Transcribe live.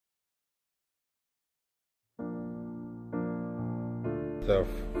after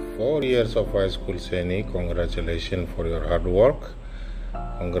 4 years of high school, Seni, congratulations for your hard work.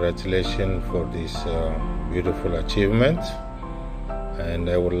 Congratulations for this beautiful achievement. And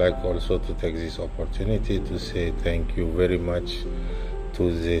I would like also to take this opportunity to say thank you very much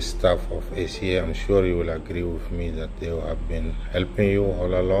to the staff of ACA. I'm sure you will agree with me that they have been helping you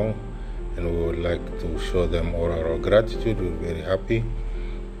all along, and we would like to show them all our gratitude. We're very happy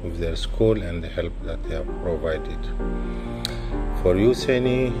with their school and the help that they have provided. For you,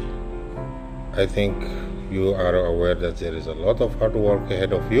 Seni, I think you are aware that there is a lot of hard work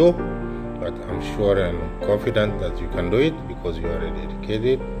ahead of you, but I'm sure and confident that you can do it because you are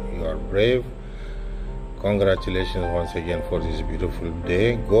dedicated, you are brave. Congratulations once again for this beautiful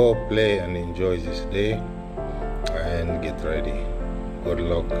day. Go play and enjoy this day and get ready. Good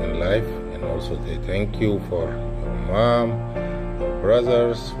luck in life, and also say thank you for your mom, your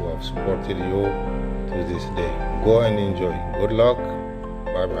brothers who have supported you to this day. Go and enjoy. Good luck.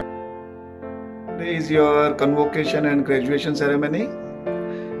 Bye bye. Today is your convocation and graduation ceremony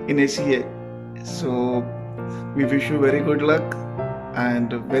in ACA. So we wish you very good luck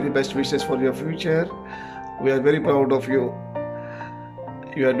and very best wishes for your future. We are very proud of you.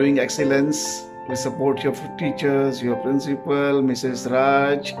 You are doing excellence. We support your teachers, your principal, Mrs.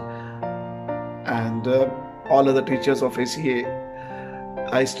 Raj, and all other teachers of ACA.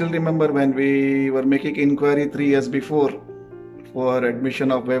 I still remember when we were making inquiry 3 years before for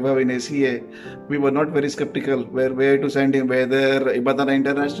admission of Vaibhav in ACA, we were not very skeptical where to send him, whether Ibadana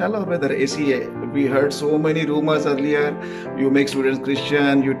International or whether ACA. We heard so many rumors earlier. You make students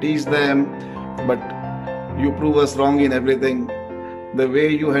Christian, you teach them, but you prove us wrong in everything. The way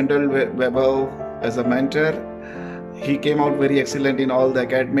you handled Vaibhav as a mentor, he came out very excellent in all the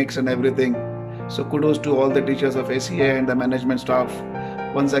academics and everything. So kudos to all the teachers of ACA and the management staff.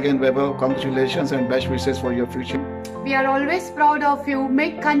 Once again, Vaibhav, congratulations and best wishes for your future. We are always proud of you.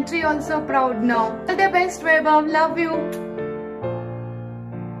 Make country also proud now. All the best, Vaibhav. Love you.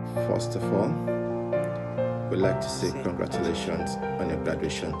 First of all, we'd like to say congratulations on your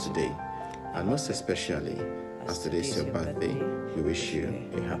graduation today. And most especially, as today is your birthday, we wish you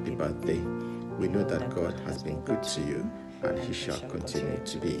a happy birthday. We know that God has been good to you, and He shall continue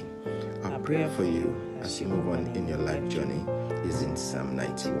to be. Our prayer for you as you move on in your life journey is in Psalm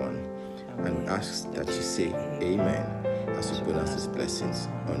 91. And we ask that you say Amen as we pronounce His blessings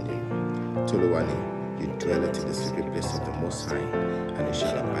on you. Toluwani, you dwell in the secret place of the Most High, and you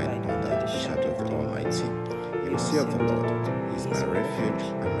shall abide under the shadow of the Almighty. You will say of the Lord, He is my refuge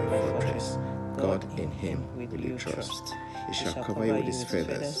and my fortress. God, in Him will you trust. He shall cover you with His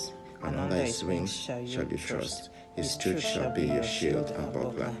feathers, and under His wings shall you trust. His truth shall be your shield and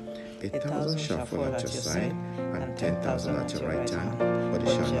buckler. 1,000 shall fall at your side, and 10,000 at your right hand, but it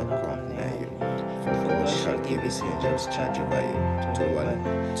shall not come near you. For God shall give His angels charge over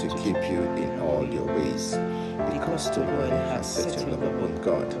you, to keep you in all your ways. Because the Lord has set your love upon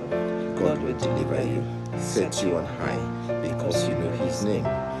God, God will deliver you, set you on high, because you know His name.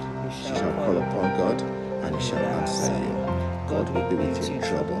 You shall call upon God, and He shall answer you. God will be with you in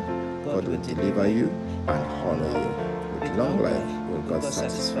trouble. God will deliver you and honor you. With long life will God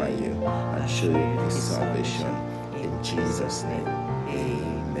satisfy you and show you His salvation. In Jesus' name,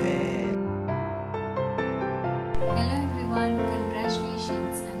 Amen. Hello everyone,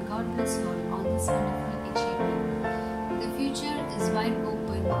 congratulations and God bless you all on this wonderful achievement. The future is wide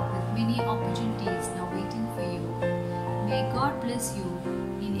open with many opportunities now waiting for you. May God bless you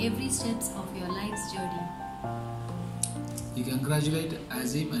in every steps of your life's journey. We congratulate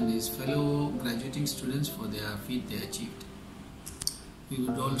Azim and his fellow graduating students for their feat they achieved. We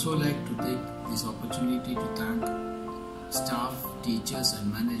would also like to take this opportunity to thank staff, teachers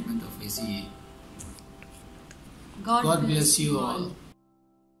and management of ACA. God bless you all.